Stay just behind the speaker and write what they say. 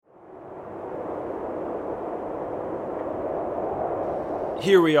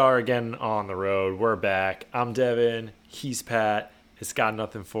Here we are again on the road. We're back. I'm Devin. He's Pat. It's Got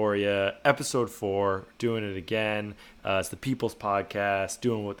Nothing For You. Episode 4. Doing it again. It's the People's Podcast.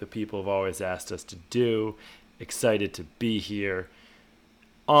 Doing what the people have always asked us to do. Excited to be here.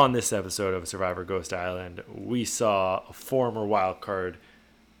 On this episode of Survivor Ghost Island, we saw a former wild card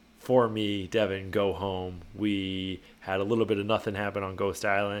for me, Devin, go home. We had a little bit of nothing happen on Ghost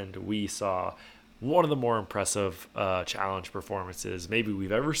Island. We saw one of the more impressive challenge performances maybe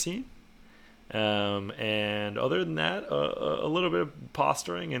we've ever seen. And other than that, a little bit of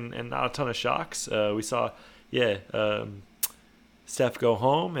posturing and not a ton of shocks. We saw, Steph go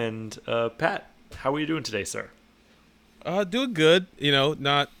home. And Pat, how are you doing today, sir? Doing good. You know,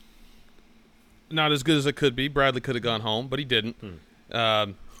 not as good as it could be. Bradley could have gone home, but he didn't.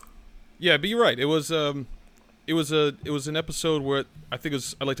 But you're right. It was an episode where I think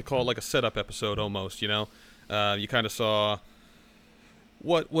I like to call it like a setup episode almost. You know, you kind of saw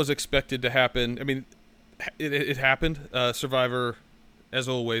what was expected to happen. I mean, it happened. Survivor, as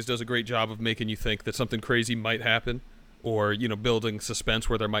always, does a great job of making you think that something crazy might happen, or building suspense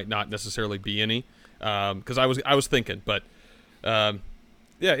where there might not necessarily be any. Because I was thinking, but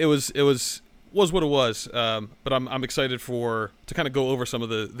it was what it was. But I'm excited to kind of go over some of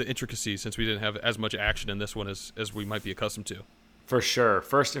the intricacies, since we didn't have as much action in this one as we might be accustomed to. For sure.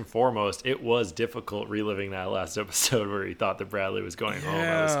 First and foremost, it was difficult reliving that last episode where he thought that Bradley was going home.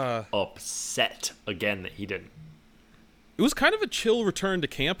 I was upset again that he didn't. It was kind of a chill return to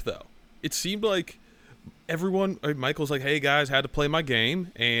camp, though. It seemed like Michael's like, hey guys, had to play my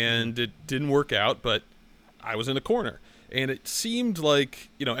game, and it didn't work out, but I was in a corner. And it seemed like,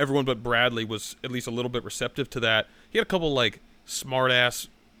 everyone but Bradley was at least a little bit receptive to that. He had a couple smart ass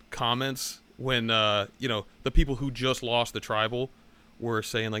comments when, the people who just lost the tribal were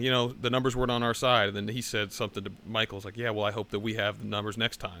saying the numbers weren't on our side. And then he said something to Michael's like, yeah, well, I hope that we have the numbers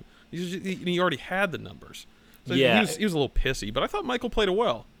next time. He already had the numbers. So he was a little pissy, but I thought Michael played it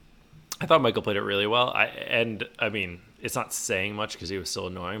well. I thought Michael played it really well. I mean, it's not saying much because he was still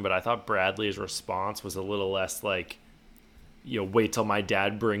annoying, but I thought Bradley's response was a little less like, wait till my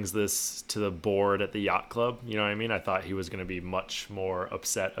dad brings this to the board at the yacht club. You know what I mean? I thought he was going to be much more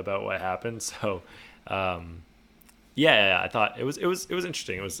upset about what happened. So, I thought it was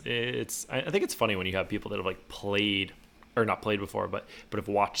interesting. I think it's funny when you have people that have played or not played before, but have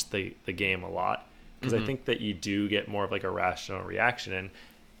watched the game a lot, because I think that you do get more of a rational reaction. And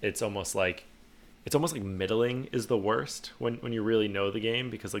it's almost like middling is the worst when you really know the game,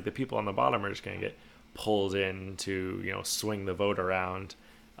 because the people on the bottom are just going to get pulled in to swing the vote around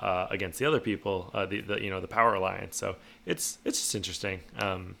against the other people, the power alliance. So it's just interesting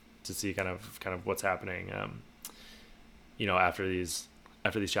to see kind of what's happening after these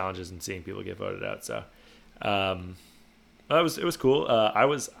challenges and seeing people get voted out. So it was cool. I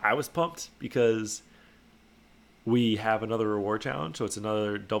was pumped because we have another reward challenge, so it's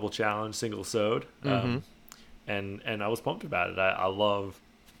another double challenge, single sode, and I was pumped about it. I love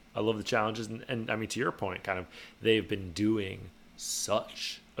the challenges, and I mean, to your point, kind of they've been doing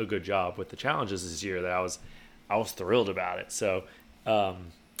such a good job with the challenges this year that I was thrilled about it. So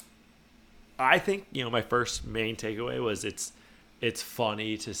I think my first main takeaway was it's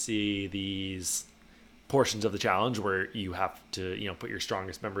funny to see these portions of the challenge where you have to put your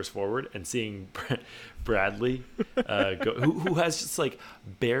strongest members forward, and seeing Bradley go, who has just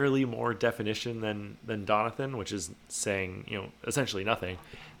barely more definition than Donathan, which is saying essentially nothing.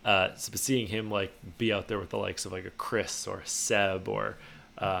 So seeing him be out there with the likes of a Chris or a Seb or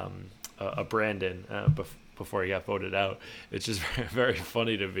a Brandon before he got voted out, it's just very, very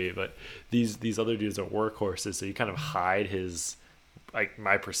funny to me. But these other dudes are workhorses, so you kind of hide his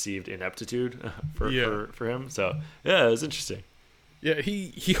my perceived ineptitude for him. So it was interesting. Yeah,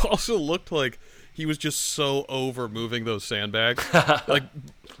 he also looked like he was just so over moving those sandbags.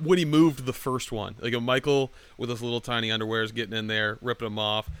 When he moved the first one, a Michael with his little tiny underwears getting in there, ripping them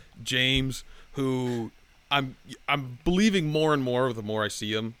off. James, who I'm believing more and more the more I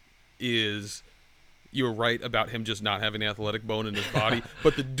see him, is you were right about him just not having the athletic bone in his body.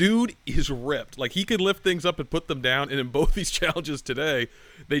 But the dude is ripped. He could lift things up and put them down. And in both these challenges today,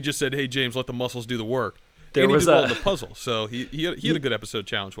 they just said, hey, James, let the muscles do the work. He did well in the puzzle. So he had a good episode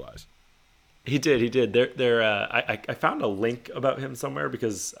challenge-wise. He did. I found a link about him somewhere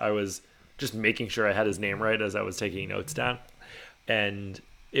because I was just making sure I had his name right as I was taking notes down. And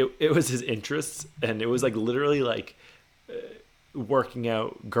it was his interests. And it was literally working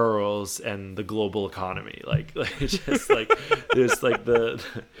out girls and the global economy, has just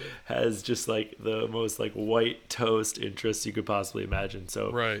the most white toast interests you could possibly imagine.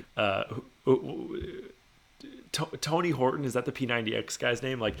 So right. Tony Horton, is that the P90X guy's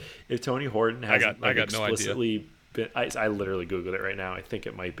name? Like, if Tony Horton hasn't I got no idea. explicitly been, I literally Googled it right now. I think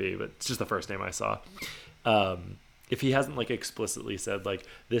it might be, but it's just the first name I saw. If he hasn't like explicitly said like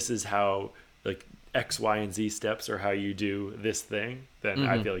this is how like X, Y, and Z steps are how you do this thing, then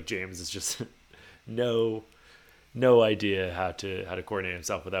I feel like James is just no idea how to coordinate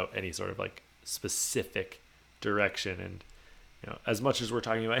himself without any sort of like specific direction. And as much as we're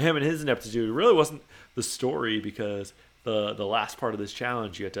talking about him and his ineptitude, it really wasn't the story, because the last part of this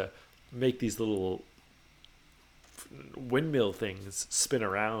challenge, you had to make these little windmill things spin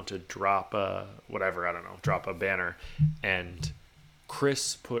around to drop a banner. And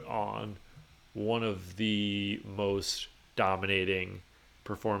Chris put on one of the most dominating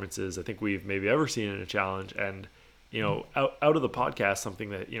performances I think we've maybe ever seen in a challenge. And out of the podcast, something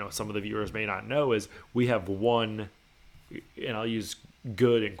that some of the viewers may not know is we have one, and I'll use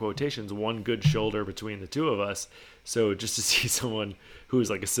good in quotations, one good shoulder between the two of us. So just to see someone who's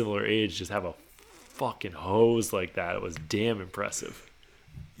like a similar age just have a fucking hose like that, it was damn impressive.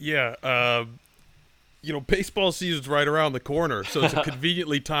 Yeah, baseball season's right around the corner, so it's a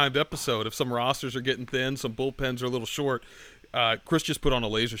conveniently timed episode. If some rosters are getting thin, some bullpens are a little short, Chris just put on a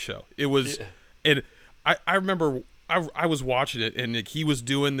laser show. It was, and I remember I was watching it, and he was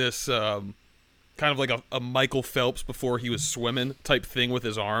doing this kind of like a Michael Phelps before he was swimming type thing with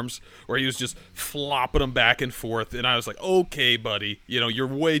his arms, where he was just flopping them back and forth, and I was like, okay, buddy, you're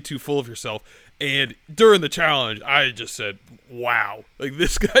way too full of yourself. And during the challenge, I just said, wow, like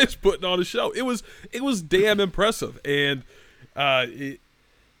this guy's putting on a show. It was damn impressive. And I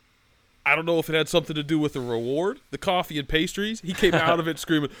don't know if it had something to do with the reward, the coffee and pastries. He came out of it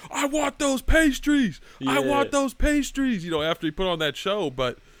screaming, I want those pastries. Yeah. I want those pastries, after he put on that show.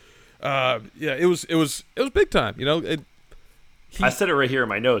 But it was big time, I said it right here in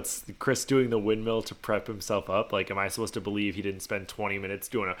my notes. Chris doing the windmill to prep himself up. Like, am I supposed to believe he didn't spend 20 minutes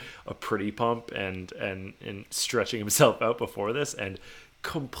doing a pretty pump and stretching himself out before this? And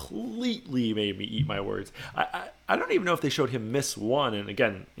completely made me eat my words. I don't even know if they showed him miss one. And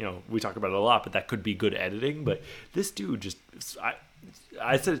again, we talk about it a lot, but that could be good editing. But this dude just,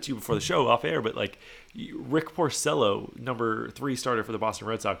 I said it to you before the show off air, but like Rick Porcello, number 3 starter for the Boston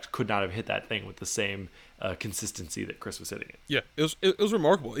Red Sox, could not have hit that thing with the same consistency that Chris was hitting it. Yeah, it was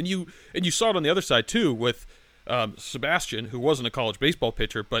remarkable. And you saw it on the other side too with Sebastian, who wasn't a college baseball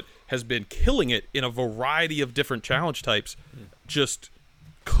pitcher, but has been killing it in a variety of different challenge types. Just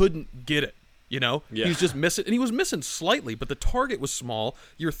couldn't get it. Yeah. He was just missing, and he was missing slightly, but the target was small.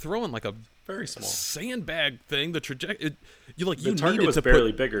 You're throwing like a very small sandbag thing. The trajectory, the target was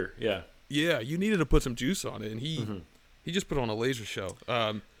barely bigger. Yeah. Yeah, you needed to put some juice on it, and he just put on a laser show.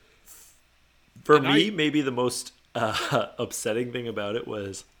 For me, maybe the most upsetting thing about it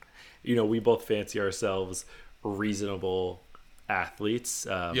was, we both fancy ourselves reasonable athletes.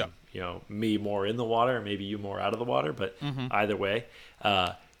 Me more in the water, maybe you more out of the water, but either way,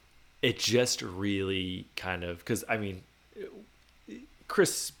 it just really kind of, because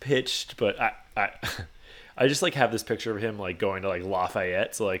Chris pitched, but I just like have this picture of him like going to like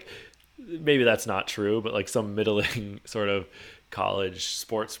Lafayette, so like maybe that's not true, but like some middling sort of college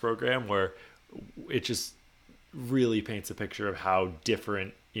sports program where it just really paints a picture of how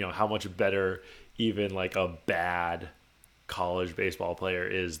different, how much better even like a bad college baseball player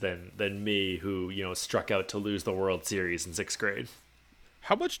is than me, who, struck out to lose the World Series in 6th grade.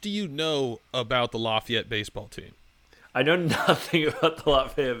 How much do you know about the Lafayette baseball team? I know nothing about the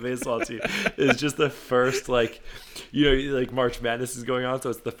Lafayette baseball team. It's just the first, like March Madness is going on, so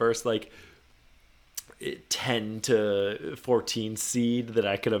it's the first, 10 to 14 seed that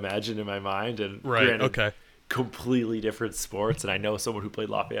I could imagine in my mind. And right, okay. Completely different sports. And I know someone who played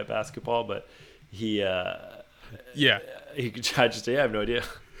Lafayette basketball, but I have no idea.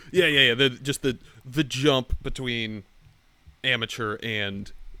 Yeah. The jump between amateur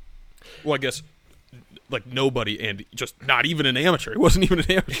and, well, I guess, like nobody and just not even an amateur. He wasn't even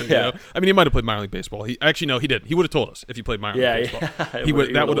an amateur. Yeah. He might have played minor league baseball. He did. He would have told us if he played minor league baseball. Yeah. He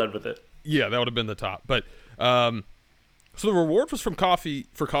would have led with it. Yeah, that would have been the top. But so the reward was from coffee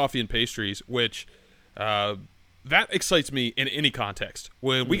and pastries, which that excites me in any context.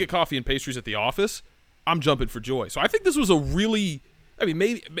 When we get coffee and pastries at the office, I'm jumping for joy. So I think this was a really,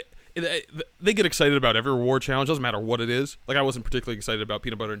 maybe they get excited about every reward challenge. Doesn't matter what it is. Like, I wasn't particularly excited about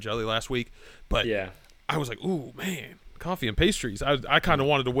peanut butter and jelly last week, but yeah, I was like, ooh, man, coffee and pastries. I kind of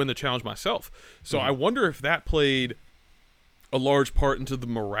wanted to win the challenge myself. So I wonder if that played a large part into the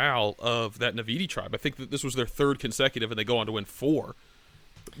morale of that Navidi tribe. I think that this was their 3rd consecutive, and they go on to win 4.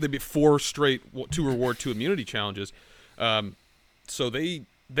 They beat 4 straight 2 reward, 2 immunity challenges. So they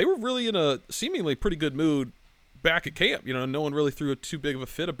they were really in a seemingly pretty good mood back at camp. You know, no one really threw too big of a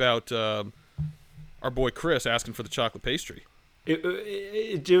fit about our boy Chris asking for the chocolate pastry.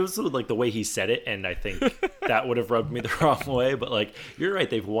 It was like the way he said it, and I think that would have rubbed me the wrong way. But like, you're right,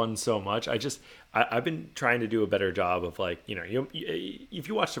 they've won so much. I've been trying to do a better job of like, you know, if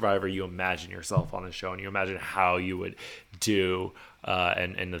you watch Survivor, you imagine yourself on the show and you imagine how you would do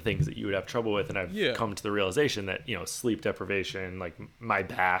and the things that you would have trouble with. And I've come to the realization that, you know, sleep deprivation, like my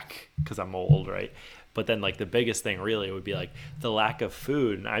back, because I'm old, right? But then like the biggest thing really would be like the lack of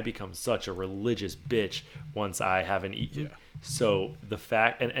food, and I become such a religious bitch once I haven't eaten. So the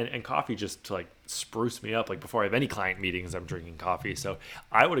fact and coffee just to like spruce me up. Like before I have any client meetings, I'm drinking coffee. So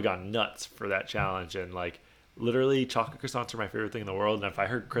I would have gone nuts for that challenge. And like literally chocolate croissants are my favorite thing in the world. And if I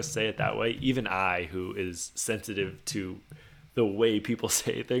heard Chris say it that way, even I, who is sensitive to the way people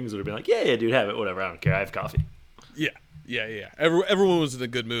say things, would have been like, yeah, dude, have it, whatever. I don't care. I have coffee. Yeah. Everyone was in a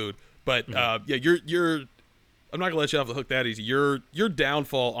good mood. But you're I'm not gonna let you off the hook that easy. Your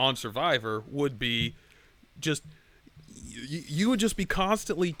downfall on Survivor would be just you would just be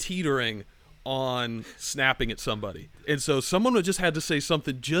constantly teetering on snapping at somebody, and so someone would just had to say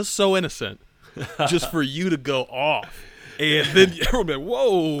something just so innocent, just for you to go off, and then everyone would be like,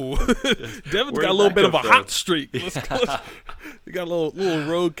 "Whoa, Devin's got a little bit of a hot streak. We got a little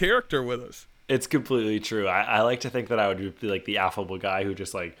rogue character with us." It's completely true. I like to think that I would be like the affable guy who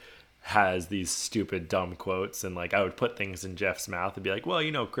just like has these stupid dumb quotes, and like I would put things in Jeff's mouth and be like, well,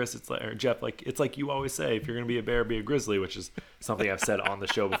 you know, Chris, it's like, or Jeff, like, it's like you always say, if you're gonna be a bear, be a grizzly, which is something I've said on the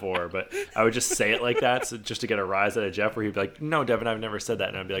show before, but I would just say it like that, so just to get a rise out of Jeff, where he'd be like, no, Devin, I've never said that,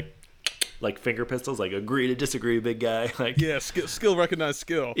 and I'd be like finger pistols, like agree to disagree, big guy. Like, yeah, skill recognize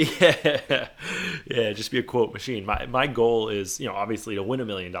skill. Yeah, just be a quote machine. My goal is, you know, obviously to win $1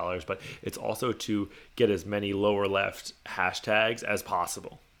 million, but it's also to get as many lower left hashtags as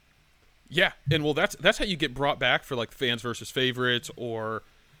possible. Yeah, and well, that's how you get brought back for like fans versus favorites, or,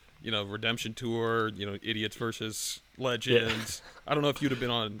 you know, Redemption Tour, you know, idiots versus legends. Yeah. I don't know if you'd have been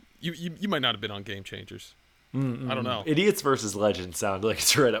on. You might not have been on Game Changers. I don't know. Idiots versus legends sound like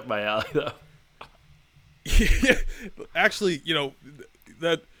it's right up my alley, though. Yeah, actually, you know,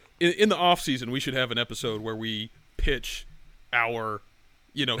 that in the off season we should have an episode where we pitch our,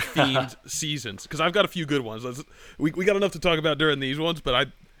 you know, themed seasons, because I've got a few good ones. We got enough to talk about during these ones, but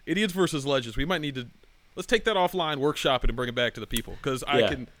Idiots versus Legends, we might need to let's take that offline, workshop it, and bring it back to the people, because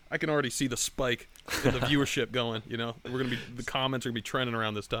I can already see the spike in the viewership going. You know, the comments are gonna be trending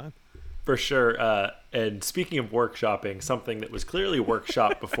around this time. For sure. And speaking of workshopping, something that was clearly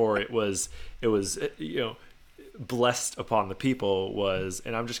workshopped before it was you know, blessed upon the people was,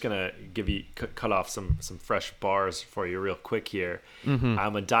 and I'm just gonna give you cut off some fresh bars for you real quick here.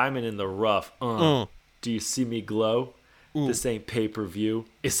 I'm a diamond in the rough. Do you see me glow? Ooh. This ain't pay-per-view.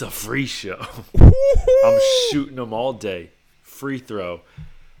 It's a free show. I'm shooting them all day. Free throw.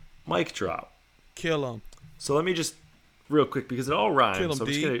 Mic drop. Kill them. So let me just real quick, because it all rhymes. Kill 'em, so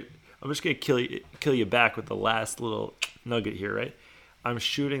I'm just gonna kill you back with the last little nugget here, right? I'm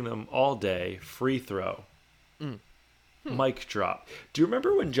shooting them all day. Free throw. Mic drop. Do you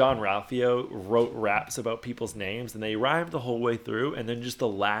remember when John Ralphio wrote raps about people's names and they rhymed the whole way through, and then just the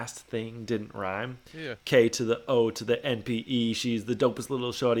last thing didn't rhyme? Yeah. K to the O to the NPE. She's the dopest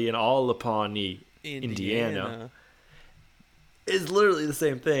little shorty in all of Pawnee, Indiana. It's literally the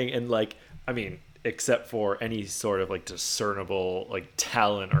same thing, and like, I mean, except for any sort of like discernible like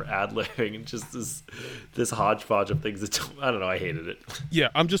talent or ad-libbing, just this hodgepodge of things that I don't know, I hated it. Yeah,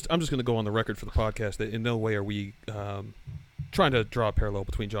 I'm just gonna go on the record for the podcast that in no way are we trying to draw a parallel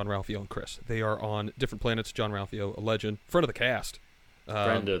between John Ralphio and Chris. They are on different planets. John Ralphio, a legend, friend of the cast.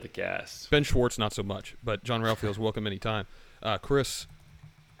 Friend of the cast. Ben Schwartz, not so much, but John Ralphio's welcome anytime. Chris,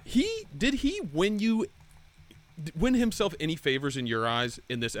 did he win himself any favors in your eyes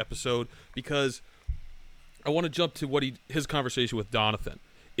in this episode? Because I want to jump to his conversation with Donathan.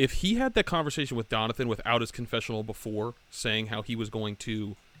 If he had that conversation with Donathan without his confessional before, saying how he was going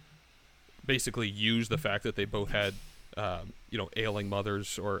to basically use the fact that they both had, you know, ailing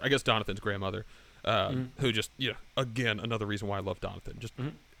mothers, or I guess Donathan's grandmother, who just, you know, again, another reason why I love Donathan, just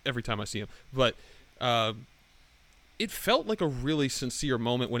every time I see him. But it felt like a really sincere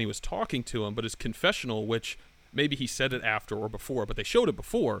moment when he was talking to him, but his confessional, which maybe he said it after or before, but they showed it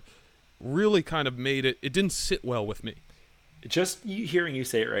before, really kind of made it didn't sit well with me. Just hearing you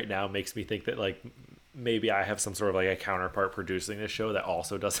say it right now makes me think that like maybe I have some sort of like a counterpart producing this show that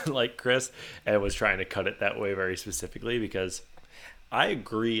also doesn't like Chris and was trying to cut it that way very specifically, because I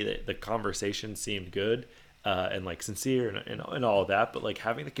agree that the conversation seemed good and like sincere and all of that, but like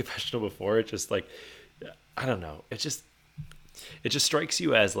having the confessional before, it just like, I don't know, it just, it just strikes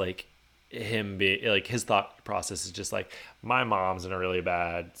you as like him be like his thought process is just like, my mom's in a really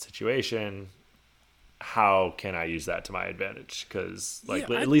bad situation. How can I use that to my advantage? Because like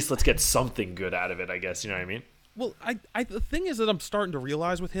at least let's get something good out of it, I guess. You know what I mean? Well, the thing is that I'm starting to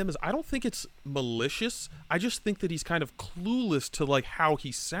realize with him is I don't think it's malicious. I just think that he's kind of clueless to like how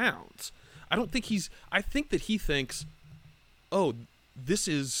he sounds. I think that he thinks, oh, this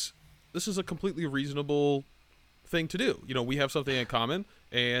is a completely reasonable thing to do. You know, we have something in common,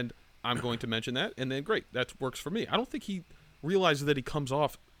 and I'm going to mention that, and then great, that works for me. I don't think he realizes that he comes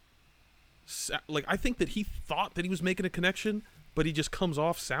off like, I think that he thought that he was making a connection, but he just comes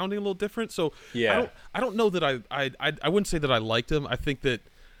off sounding a little different. So yeah, I don't know that I wouldn't say that I liked him. I think that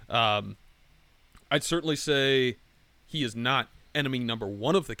I'd certainly say he is not enemy number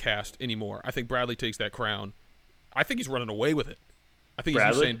one of the cast anymore. I think Bradley takes that crown. I think he's running away with it. I think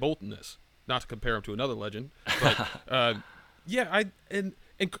Bradley? he's Usain Bolt in this. Not to compare him to another legend, but yeah, and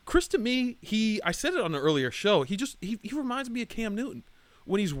Chris, to me, I said it on an earlier show. He reminds me of Cam Newton.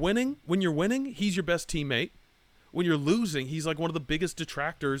 When you're winning, he's your best teammate. When you're losing, he's like one of the biggest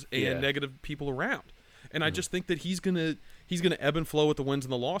detractors and negative people around. And I just think that he's gonna ebb and flow with the wins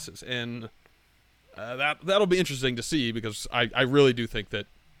and the losses, and that'll be interesting to see, because I really do think that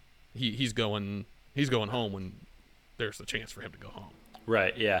he's going home when there's the chance for him to go home.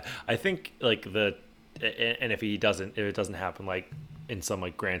 Right. Yeah. I think like and if it doesn't happen like in some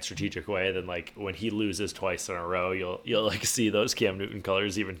like grand strategic way, then like when he loses twice in a row, you'll like see those Cam Newton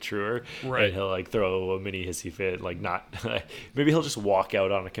colors even truer. Right. And he'll like throw a mini hissy fit, like not maybe he'll just walk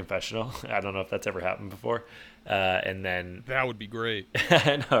out on a confessional. I don't know if that's ever happened before. And then that would be great.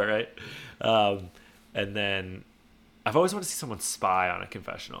 I know, right? And then I've always wanted to see someone spy on a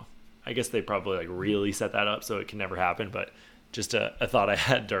confessional. I guess they probably like really set that up so it can never happen, but just a thought I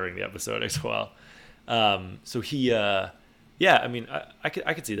had during the episode as well. So he, yeah, I mean, I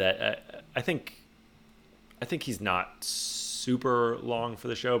could see that. I think he's not super long for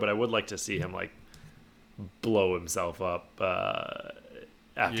the show, but I would like to see him like blow himself up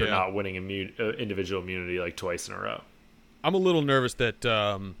after not winning individual immunity like twice in a row. I'm a little nervous that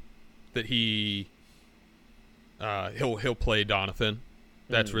he'll play Donathan.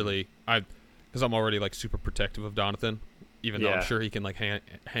 That's really because I'm already like super protective of Donathan, even though I'm sure he can like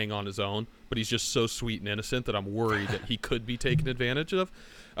hang on his own. But he's just so sweet and innocent that I'm worried that he could be taken advantage of.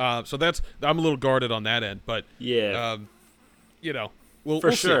 So I'm a little guarded on that end. But you know, we'll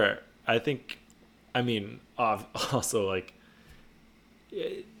sure. See. I think, I mean, also like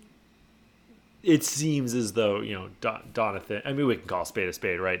it seems as though, you know, Donathan, I mean, we can call a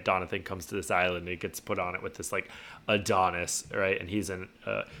spade, right? Donathan comes to this island and he gets put on it with this like Adonis, right? And he's in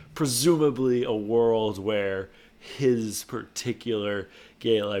presumably a world where his particular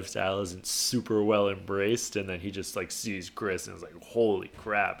gay lifestyle isn't super well embraced, and then he just like sees Chris and is like, holy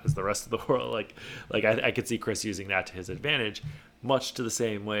crap, is the rest of the world like I could see Chris using that to his advantage, much to the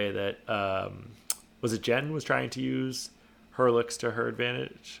same way that was it Jen was trying to use her looks to her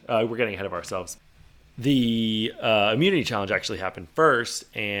advantage. We're getting ahead of ourselves. The immunity challenge actually happened first,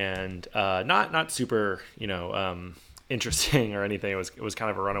 and not super, you know, interesting or anything. It was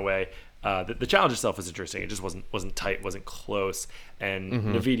kind of a runaway. The challenge itself was interesting. It just wasn't tight, wasn't close. And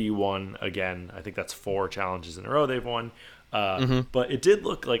Navidi won again. I think that's 4 challenges in a row they've won. But it did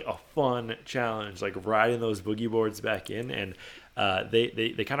look like a fun challenge, like riding those boogie boards back in, and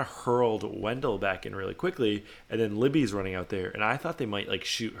they kind of hurled Wendell back in really quickly, and then Libby's running out there, and I thought they might like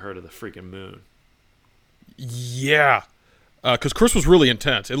shoot her to the freaking moon. Yeah, because Chris was really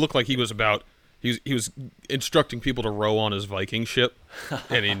intense. It looked like he was instructing people to row on his Viking ship,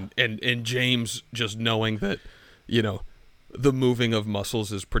 and James, just knowing that, you know, the moving of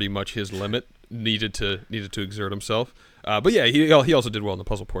muscles is pretty much his limit, needed to exert himself. But yeah, he also did well in the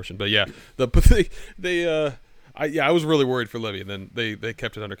puzzle portion. But yeah, I was really worried for Libby, and then they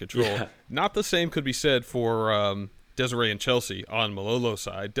kept it under control. Yeah. Not the same could be said for Desiree and Chelsea on Malolo's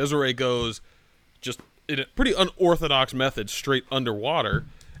side. Desiree goes just in a pretty unorthodox method straight underwater.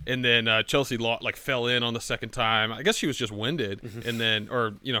 And then Chelsea fell in on the second time. I guess she was just winded, and then,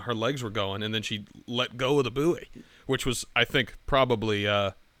 or you know, her legs were going, and then she let go of the buoy, which was, I think, probably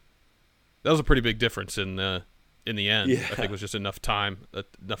that was a pretty big difference in the end. Yeah. I think it was just enough time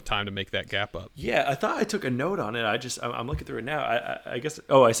to make that gap up. Yeah, I thought I took a note on it. I'm looking through it now. I guess.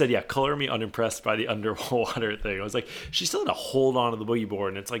 Oh, I said yeah. Color me unimpressed by the underwater thing. I was like, she still had to hold on to the boogie board,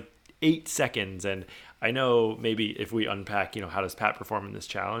 and it's like 8 seconds, and I know maybe if we unpack, you know, how does Pat perform in this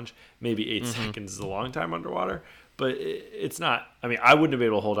challenge, maybe 8 seconds is a long time underwater, but it's not. I mean, I wouldn't have been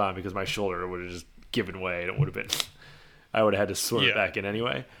able to hold on because my shoulder would have just given way, and it would have been, I would have had to swim it back in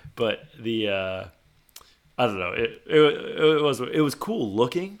anyway. But I don't know. It was cool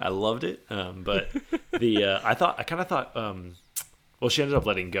looking. I loved it. But I kind of thought. Well, she ended up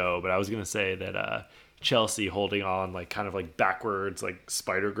letting go, but I was gonna say that Chelsea holding on like kind of like backwards, like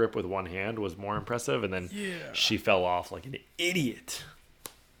spider grip with one hand was more impressive, and then she fell off like an idiot.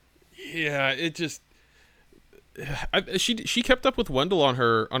 Yeah, it just. She kept up with Wendell on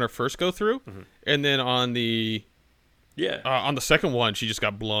her first go through, and then on the second one she just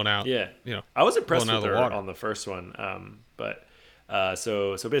got blown out. Yeah, you know, I was impressed with her water on the first one. But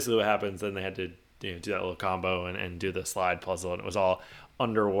so basically what happens then, they had to do that little combo and do the slide puzzle, and it was all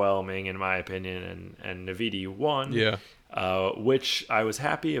underwhelming in my opinion. And Navidi won. Yeah. Which I was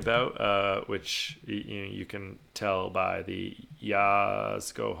happy about, which you can tell by the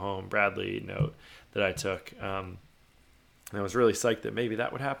Yas Go Home Bradley note that I took. And I was really psyched that maybe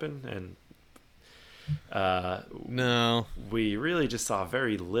that would happen. And no, we really just saw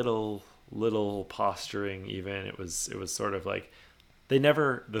very little posturing even. It was sort of like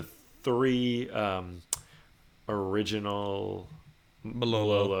the three original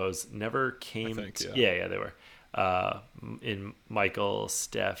Malolos never came. I think, yeah, they were. In Michael,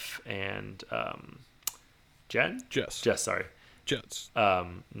 Steph, and Jess, sorry. Jets.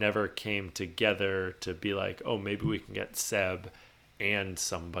 Never came together to be like, oh, maybe we can get Seb and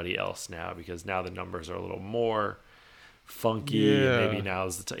somebody else now, because now the numbers are a little more funky. Yeah. Maybe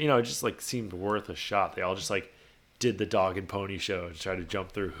now's the time. It just like seemed worth a shot. They all just like did the dog and pony show to try to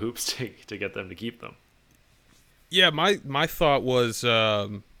jump through hoops to get them to keep them. Yeah, my thought was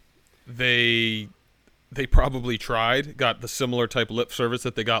they probably got the similar type of lip service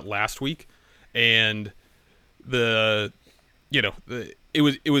that they got last week, and it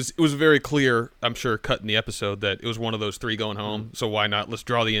was very clear, I'm sure, cut in the episode that it was one of those three going home. So why not? Let's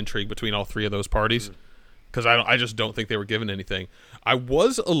draw the intrigue between all three of those parties, because I just don't think they were given anything. I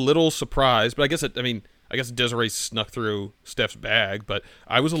was a little surprised, but I guess Desiree snuck through Steph's bag, but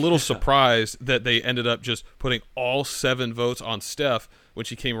I was a little surprised that they ended up just putting all 7 votes on Steph when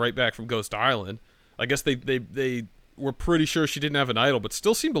she came right back from Ghost Island. I guess they were pretty sure she didn't have an idol, but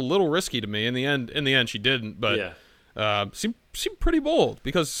still seemed a little risky to me. In the end, she didn't. But seemed pretty bold,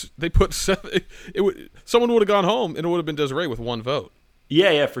 because they put 7. Someone would have gone home, and it would have been Desiree with 1 vote.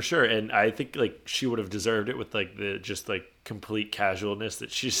 Yeah, for sure. And I think like she would have deserved it with like the just like complete casualness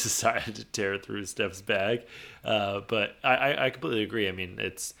that she decided to tear through Steph's bag. But I completely agree. I mean,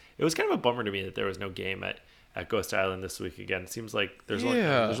 it was kind of a bummer to me that there was no game at Ghost Island this week again. It seems like there's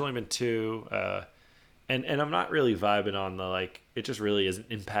only been 2. And I'm not really vibing on the like, it just really isn't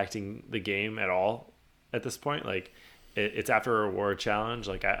impacting the game at all at this point. Like it's after a reward challenge.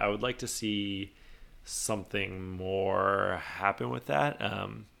 Like I would like to see something more happen with that.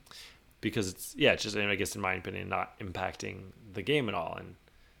 Because it's just, I guess in my opinion, not impacting the game at all.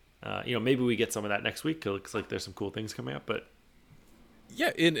 And, maybe we get some of that next week. It looks like there's some cool things coming up, but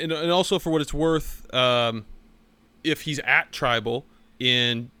yeah. And also for what it's worth, if he's at tribal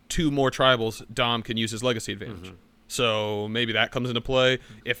in 2 more tribals, Dom can use his legacy advantage. So maybe that comes into play.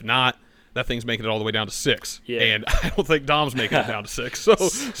 If not, that thing's making it all the way down to 6. Yeah. And I don't think Dom's making it down to 6. So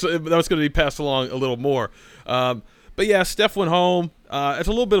that's going to be passed along a little more. But yeah, Steph went home. It's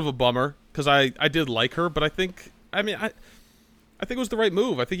a little bit of a bummer, because I did like her, but I think it was the right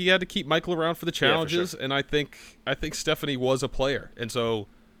move. I think he had to keep Michael around for the challenges, and I think Stephanie was a player. And so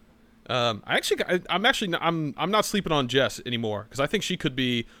I'm not sleeping on Jess anymore, because I think she could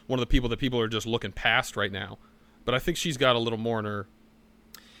be one of the people that people are just looking past right now. But I think she's got a little more in her,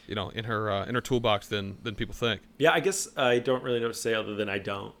 in her toolbox than people think. Yeah, I guess I don't really know what to say other than I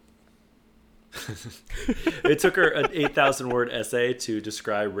don't. It took her an 8,000 word essay to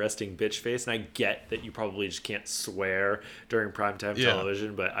describe resting bitch face, and I get that you probably just can't swear during primetime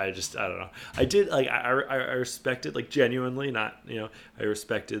television, but I don't know. I did like I respected, like, genuinely, not I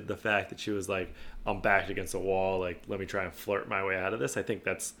respected the fact that she was like, I'm backed against a wall, like, let me try and flirt my way out of this. I think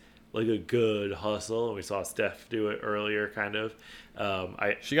that's like a good hustle, and we saw Steph do it earlier, kind of.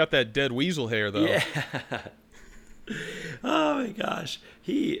 She got that dead weasel hair though. Yeah. Oh my gosh,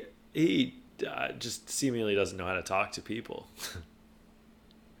 he just seemingly doesn't know how to talk to people.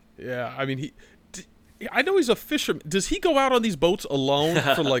 Yeah, I mean, I know he's a fisherman. Does he go out on these boats alone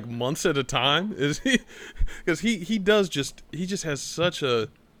for like months at a time? Is he? Because he just has such a.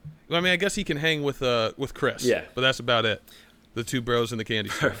 I mean, I guess he can hang with Chris. Yeah, but that's about it. The 2 bros in the candy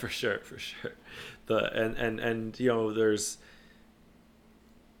store. For sure. There's.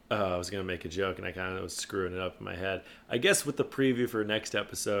 I was going to make a joke, and I kind of was screwing it up in my head. I guess with the preview for next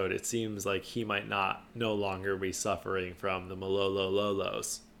episode, it seems like he might no longer be suffering from the Malolo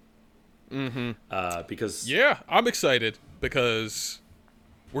Lolos. Mm-hmm. Because... Yeah, I'm excited, because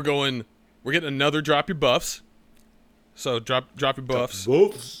we're going We're getting another drop your buffs. So drop your buffs.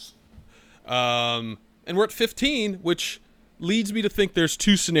 And we're at 15, which leads me to think there's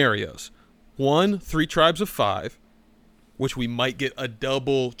two scenarios. One, 3 tribes of 5, which we might get a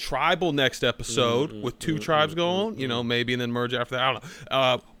double tribal next episode with 2 tribes going, maybe, and then merge after that. I don't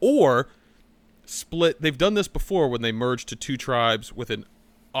know. Or split. They've done this before when they merge to 2 tribes with an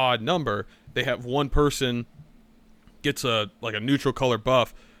odd number. They have one person gets a neutral color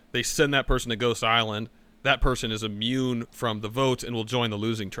buff. They send that person to Ghost Island. That person is immune from the votes and will join the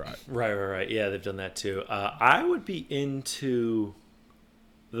losing tribe. Right. Yeah, they've done that too. I would be into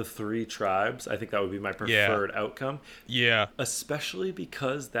the 3 tribes. I think that would be my preferred outcome. Yeah. Especially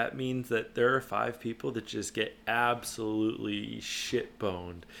because that means that there are 5 people that just get absolutely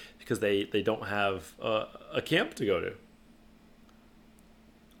shit-boned because they don't have a camp to go to.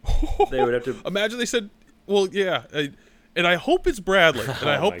 They would have to... Imagine they said, well, yeah... And I hope it's Bradley, and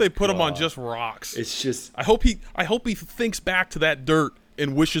I hope they put him on just rocks. It's just I hope he thinks back to that dirt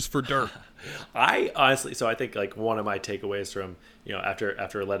and wishes for dirt. I honestly, so I think like one of my takeaways from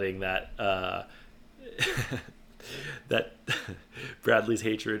after letting that that Bradley's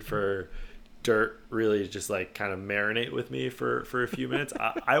hatred for dirt really just like kind of marinate with me for a few minutes.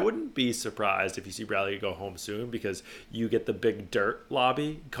 I wouldn't be surprised if you see Bradley go home soon because you get the big dirt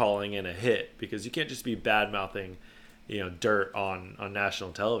lobby calling in a hit because you can't just be bad mouthing dirt on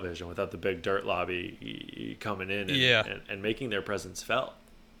national television without the big dirt lobby coming in and making their presence felt.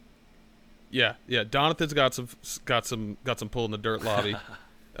 Yeah. Donathan's got some pull in the dirt lobby.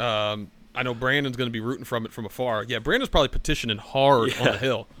 I know Brandon's going to be rooting from afar. Yeah, Brandon's probably petitioning hard on the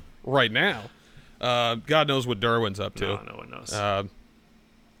hill right now. God knows what Derwin's up to. No one knows.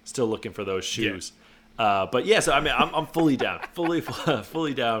 Still looking for those shoes. Yeah. But yeah, so I mean, I'm fully down,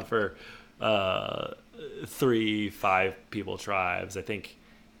 fully down for 3-5 people tribes. I think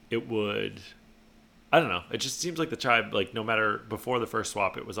it would. I don't know. It just seems like the tribe, like no matter before the first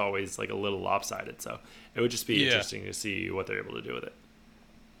swap, it was always like a little lopsided. So it would just be interesting to see what they're able to do with it.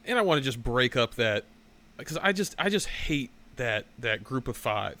 And I want to just break up that because I just hate that group of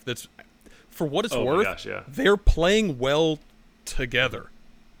 5. That's for what it's worth. My gosh, yeah. They're playing well together.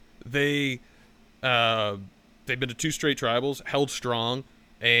 They've been to 2 straight tribals, held strong,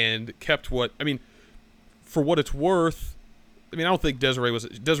 and kept what I mean. For what it's worth, I mean, I don't think Desiree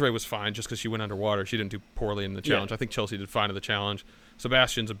was fine just because she went underwater. She didn't do poorly in the challenge. Yeah. I think Chelsea did fine in the challenge.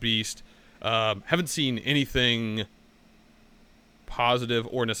 Sebastian's a beast. Haven't seen anything positive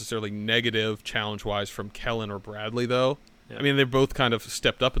or necessarily negative challenge-wise from Kellen or Bradley, though. Yeah. I mean, they both kind of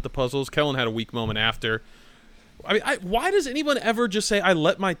stepped up at the puzzles. Kellen had a weak moment after. I mean, why does anyone ever just say, I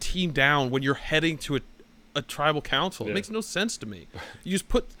let my team down when you're heading to a tribal council? It makes no sense to me.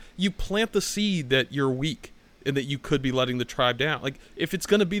 You plant the seed that you're weak and that you could be letting the tribe down. Like, if it's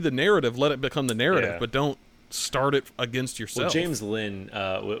going to be the narrative, let it become the narrative, but don't start it against yourself. Well, James Lynn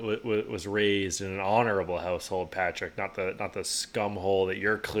was raised in an honorable household, Patrick, not the scum hole that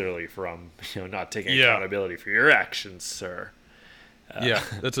you're clearly from. Not taking accountability for your actions, sir.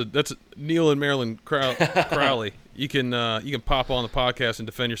 That's Neil and Marilyn Crowley. You can pop on the podcast and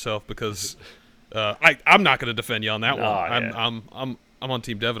defend yourself because I'm not going to defend you on that one. I'm on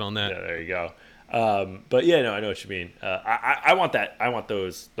Team Devin on that. Yeah, there you go. But yeah, no, I know what you mean. I want that. I want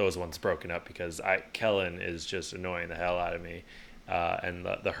those ones broken up because Kellen is just annoying the hell out of me, and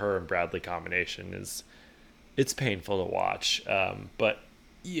the her and Bradley combination it's painful to watch. But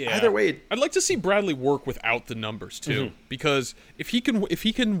yeah, either way, I'd like to see Bradley work without the numbers too, because if he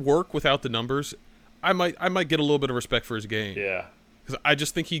can work without the numbers, I might get a little bit of respect for his game. Yeah. Because I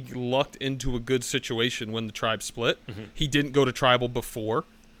just think he lucked into a good situation when the tribe split. He didn't go to tribal before,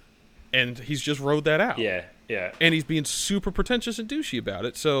 and he's just rode that out. Yeah. And he's being super pretentious and douchey about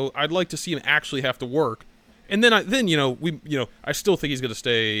it. So I'd like to see him actually have to work. And then I still think he's going to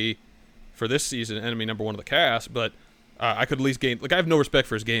stay for this season, enemy number 1 of the cast. But I could at least gain. Like, I have no respect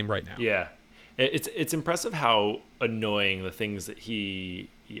for his game right now. Yeah, it's impressive how annoying the things that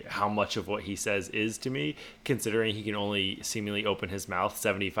how much of what he says is to me, considering he can only seemingly open his mouth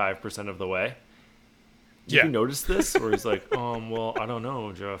 75% of the way. Did you notice this? Where he's like, well, I don't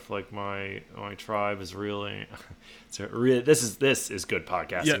know, Jeff. Like my tribe is really. This is good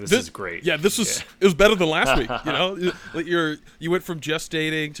podcasting. Yeah, this is great. Yeah, it was better than last week. You went from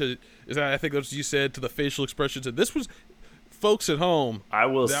gestating to I think that's what you said to the facial expressions, and this was, folks at home. I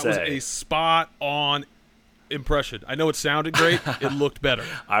will say that was a spot on impression. I know it sounded great. It looked better.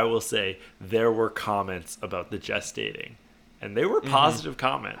 I will say there were comments about the gestating, and they were positive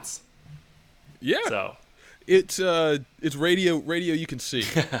comments. Yeah. So it's radio you can see.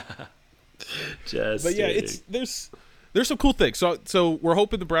 Just but yeah, there's some cool things. So we're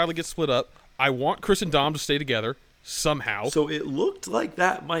hoping the Bradley gets split up. I want Chris and Dom to stay together somehow. So it looked like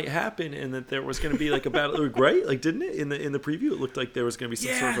that might happen, and that there was going to be like a battle, right? Like, didn't it in the preview? It looked like there was going to be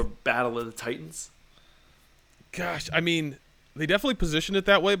some sort of a battle of the Titans. Gosh, I mean, they definitely positioned it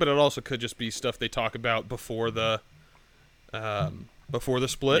that way, but it also could just be stuff they talk about before the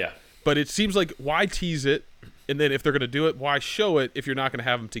split. Yeah. But it seems like, why tease it, and then if they're going to do it, why show it if you're not going to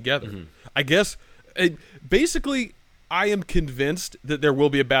have them together? Mm-hmm. I guess, basically, I am convinced that there will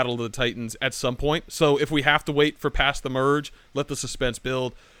be a battle of the Titans at some point. So if we have to wait for past the merge, let the suspense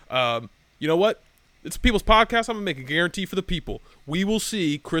build. You know what? It's People's Podcast. I'm going to make a guarantee for the people. We will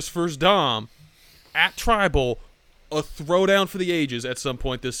see Chris vs. Dom at Tribal, a throwdown for the ages at some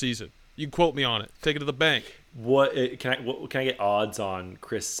point this season. You can quote me on it. Take it to the bank. Can I get odds on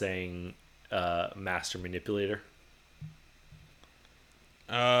Chris saying master manipulator?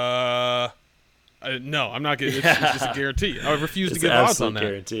 No, I'm not getting. It's just a guarantee. I refuse to give odds on that.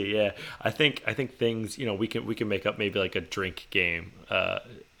 Guarantee. Yeah, I think things. We can make up maybe like a drink game.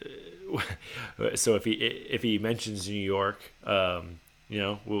 So if he mentions New York, we'll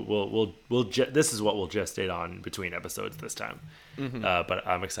this is what we'll gestate on between episodes this time. Mm-hmm. But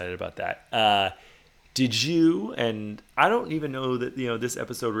I'm excited about that. Did you? And I don't even know that this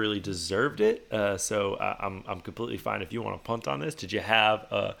episode really deserved it. So I'm completely fine if you want to punt on this. Did you have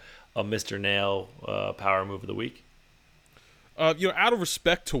a Mr. Nail power move of the week? Out of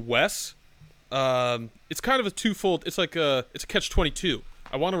respect to Wes, it's kind of a twofold. It's like it's a catch-22.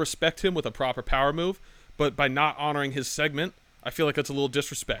 I want to respect him with a proper power move, but by not honoring his segment, I feel like it's a little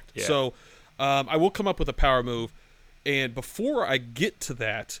disrespect. Yeah. So I will come up with a power move, and before I get to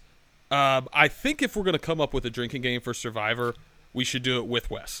that, I think if we're going to come up with a drinking game for Survivor, we should do it with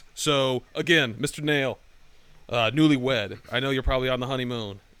Wes. So again, Mr. Nail, newlywed. I know you're probably on the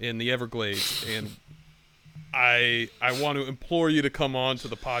honeymoon in the Everglades, and I want to implore you to come on to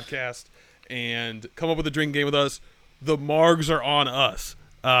the podcast and come up with a drinking game with us. The margs are on us.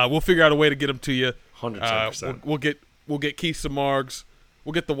 We'll figure out a way to get them to you. 100%. We'll get Keith some margs.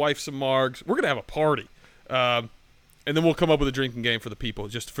 We'll get the wife some margs. We're gonna have a party, and then we'll come up with a drinking game for the people,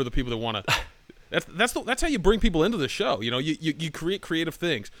 just for the people that want to. That's how you bring people into the show. You create creative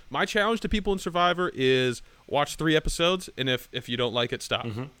things. My challenge to people in Survivor is watch 3 episodes, and if you don't like it, stop.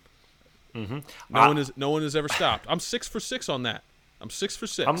 Mm-hmm. Mm-hmm. No one has ever stopped. I'm 6 for 6 on that. I'm 6 for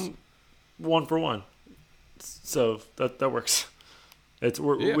 6. I'm 1 for 1. So that works.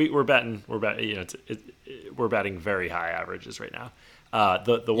 We're batting. We're batting very high averages right now.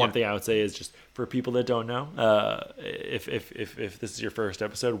 The one thing I would say is, just for people that don't know, if this is your first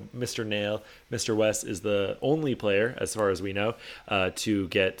episode, Mr. Nail, Mr. West is the only player, as far as we know, to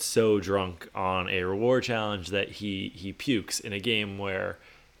get so drunk on a reward challenge that he pukes in a game where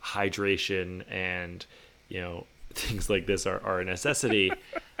hydration and things like this are a necessity.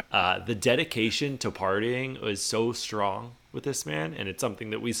 The dedication to partying is so strong with this man, and it's something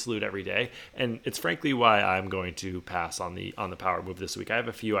that we salute every day. And it's frankly why I'm going to pass on the power move this week. I have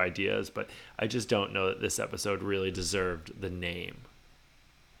a few ideas, but I just don't know that this episode really deserved the name.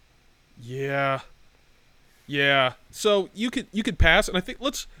 Yeah. So you could pass, and I think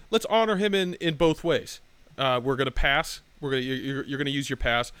let's honor him in both ways. We're gonna pass. You're gonna use your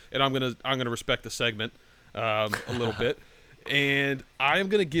pass, and I'm gonna respect the segment a little bit, and I am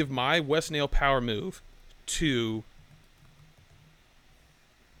gonna give my West Nail power move to.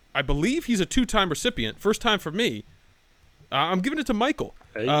 I believe he's a 2-time recipient. First time for me. I'm giving it to Michael,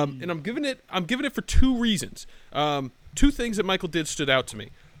 hey. And I'm giving it for 2 reasons. 2 things that Michael did stood out to me.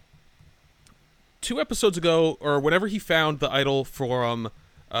 2 episodes ago, or whenever he found the idol from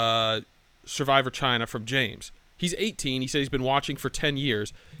Survivor China from James, he's 18. He said he's been watching for 10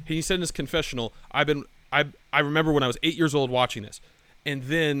 years. And he said in his confessional, I remember when I was 8 years old watching this, and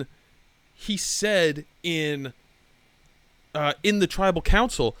then he said in the tribal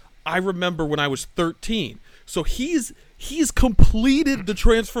council, I remember when I was 13. So he's completed the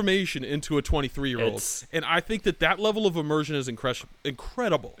transformation into a 23-year-old, and I think that level of immersion is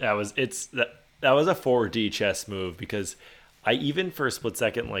incredible. That was a 4D chess move, because I even for a split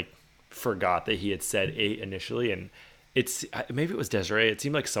second forgot that he had said 8 initially, and maybe it was Desiree. It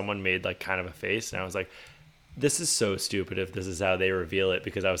seemed like someone made kind of a face, and I was like, this is so stupid if this is how they reveal it,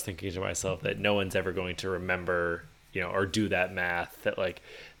 because I was thinking to myself that no one's ever going to remember, or do that math that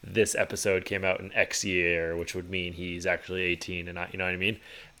this episode came out in X year, which would mean he's actually 18 and not, you know what I mean?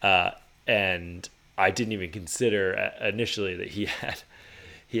 And I didn't even consider initially that he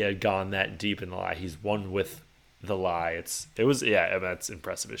had gone that deep in the lie. He's one with the lie. That's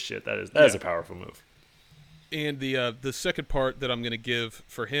impressive as shit. That is a powerful move. And the second part that I'm going to give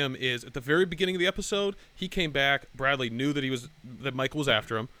for him is at the very beginning of the episode, he came back. Bradley knew that Michael was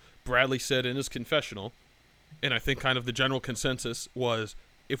after him. Bradley said in his confessional, and I think kind of the general consensus was,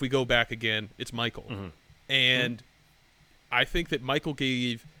 if we go back again, it's Michael. Mm-hmm. And I think that Michael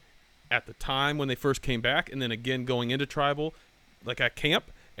gave, at the time when they first came back, and then again going into Tribal, like at camp,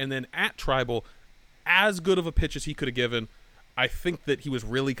 and then at Tribal, as good of a pitch as he could have given. I think that he was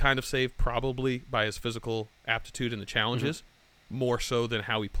really kind of saved probably by his physical aptitude in the challenges, more so than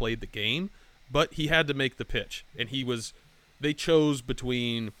how he played the game. But he had to make the pitch, and they chose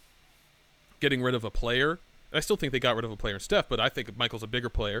between getting rid of a player. I still think they got rid of a player in Steph, but I think Michael's a bigger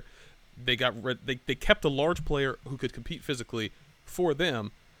player. They kept a large player who could compete physically for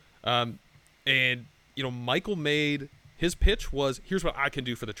them. And, Michael made his pitch was, here's what I can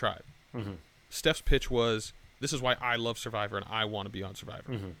do for the tribe. Mm-hmm. Steph's pitch was, this is why I love Survivor and I want to be on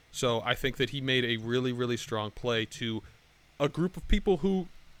Survivor. Mm-hmm. So I think that he made a really, really strong play to a group of people who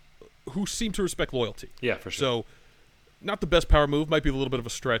seem to respect loyalty. Yeah, for sure. So not the best power move, might be a little bit of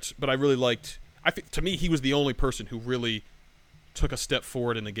a stretch, but I really liked, to me, he was the only person who really took a step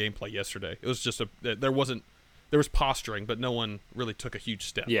forward in the gameplay yesterday. It was just there was posturing, but no one really took a huge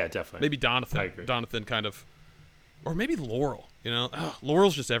step. Yeah, definitely. Maybe Donathan. I agree. Donathan kind of, or maybe Laurel,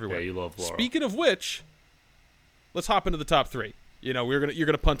 Laurel's just everywhere. Yeah, you love Laurel. Speaking of which, let's hop into the top three. You're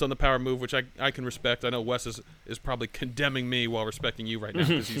gonna punt on the power move, which I can respect. I know Wes is probably condemning me while respecting you right now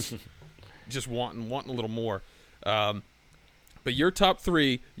because he's just wanting a little more. But your top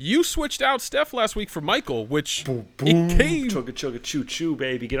three, you switched out Steph last week for Michael, which boom, it came. Chugga chugga choo choo,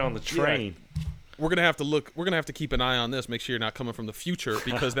 baby, get on the train. Yeah. We're gonna have to keep an eye on this. Make sure you're not coming from the future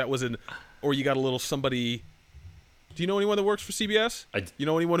because that was or you got a little somebody. Do you know anyone that works for CBS? You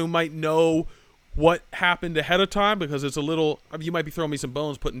know anyone who might know what happened ahead of time? Because it's a little. You might be throwing me some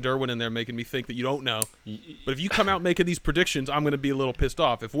bones, putting Derwin in there, making me think that you don't know. But if you come out making these predictions, I'm going to be a little pissed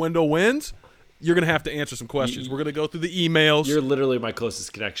off. If Wendell wins, you're going to have to answer some questions. We're going to go through the emails. You're literally my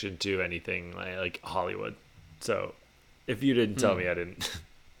closest connection to anything like Hollywood. So if you didn't tell me, I didn't.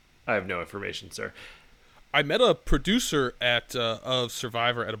 I have no information, sir. I met a producer of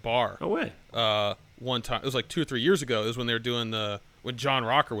Survivor at a bar. No way. One time, it was like 2 or 3 years ago. It was when they were doing when John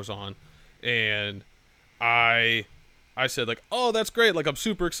Rocker was on, and I said like, oh, that's great. Like I'm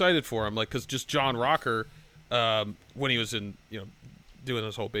super excited for him. Like because just John Rocker, when he was in doing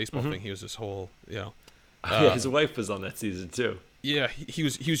this whole baseball thing, he was this whole yeah, his wife was on that season too. Yeah, he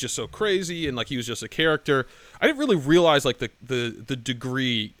was just so crazy and like he was just a character. I didn't really realize like the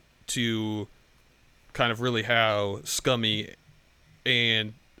degree to kind of really how scummy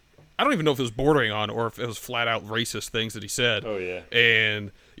and I don't even know if it was bordering on or if it was flat out racist things that he said. Oh yeah.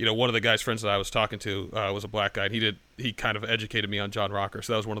 And one of the guy's friends that I was talking to was a black guy. And he kind of educated me on John Rocker.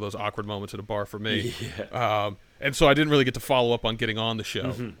 So that was one of those awkward moments at a bar for me. Yeah. And so I didn't really get to follow up on getting on the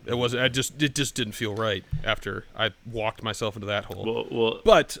show. Mm-hmm. It just didn't feel right after I walked myself into that hole. Well,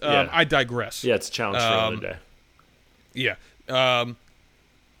 but yeah. I digress. Yeah, it's a challenge for another day. Yeah.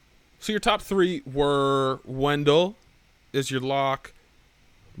 So your top three were Wendell is your lock.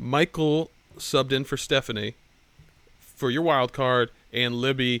 Michael subbed in for Stephanie for your wild card, and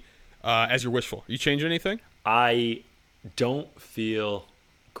Libby as your wishful. You change anything? I don't feel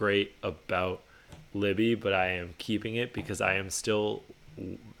great about Libby, but I am keeping it because I am still,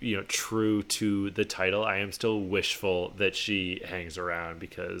 true to the title. I am still wishful that she hangs around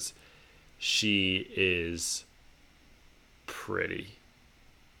because she is pretty.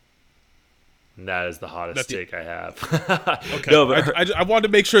 And that is the hottest take I have. Okay. No, but I wanted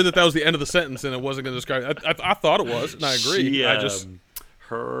to make sure that was the end of the sentence and it wasn't going to describe. I thought it was, and I agree.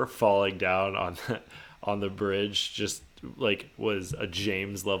 Her falling down on the bridge just like was a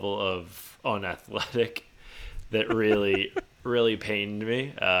James level of unathletic that really really pained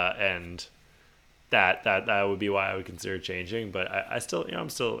me, and that would be why I would consider changing. But I still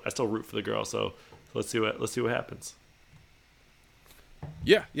I still root for the girl. So let's see what happens.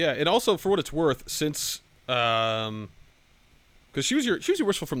 Yeah, and also for what it's worth, since because she was your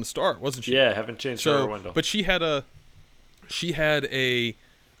wishful from the start, wasn't she? Yeah, haven't changed her or Wendell. But she had a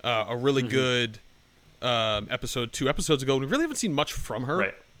really good episode 2 episodes ago. We really haven't seen much from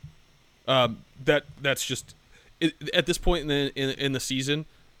her. Right. That's just at this point in the season.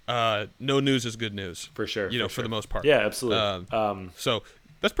 No news is good news For sure. For the most part. Yeah, absolutely. So.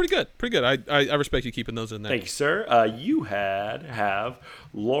 That's pretty good. I respect you keeping those in there. Thank you, sir. You have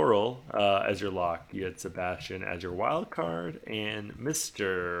Laurel as your lock. You had Sebastian as your wild card, and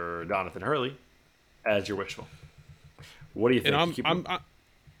Mr. Donathan Hurley as your wishful. What do you think? I'm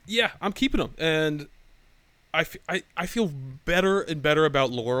keeping them, and I feel better and better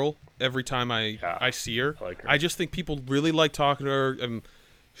about Laurel every time I see her. I like her. I just think people really like talking to her.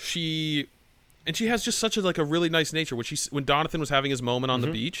 She has just such a really nice nature. When Donathan was having his moment on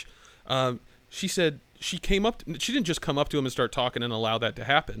the beach, she said she didn't just come up to him and start talking and allow that to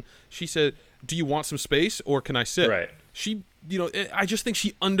happen. She said, "Do you want some space or can I sit?" Right. She, I just think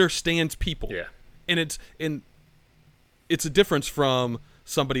she understands people. Yeah. And it's a difference from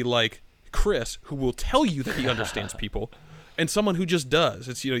somebody like Chris, who will tell you that he understands people, and someone who just does.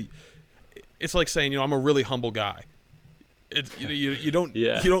 It's like saying, I'm a really humble guy. You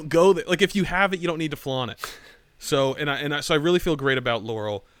don't go there. Like, if you have it, you don't need to flaunt it. So I really feel great about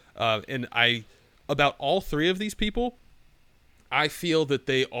Laurel, and about all three of these people. I feel that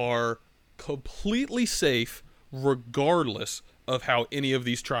they are completely safe, regardless of how any of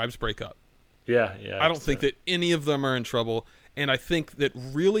these tribes break up. Yeah. I don't think that any of them are in trouble, and I think that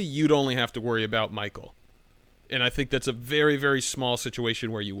really you'd only have to worry about Michael. And I think that's a very, very small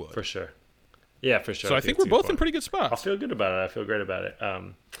situation where you would. For sure. Yeah, for sure. So I think we're both in pretty good spots. I feel good about it. I feel great about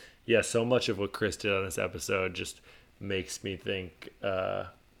it. So much of what Chris did on this episode just makes me think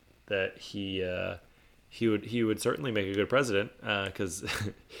that he would certainly make a good president, because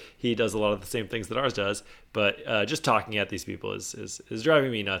he does a lot of the same things that ours does. But just talking at these people is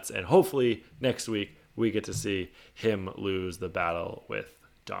driving me nuts. And hopefully next week we get to see him lose the battle with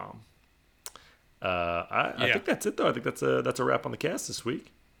Dom. I think that's it, though. I think that's a wrap on the cast this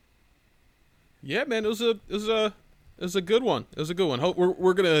week. Yeah, man, it was a good one. It was a good one.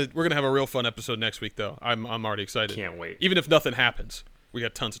 We're gonna have a real fun episode next week, though. I'm already excited. Can't wait. Even if nothing happens, we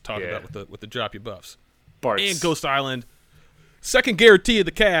got tons to talk about with the drop you buffs. Bart's. And Ghost Island. Second guarantee of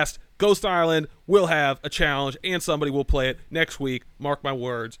the cast. Ghost Island will have a challenge, and somebody will play it next week. Mark my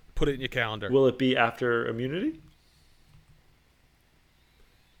words. Put it in your calendar. Will it be after Immunity?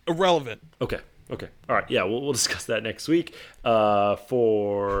 Irrelevant. Okay. All right. Yeah, we'll discuss that next week.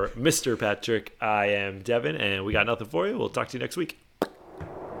 For Mr. Patrick, I am Devin, and we got nothing for you. We'll talk to you next week.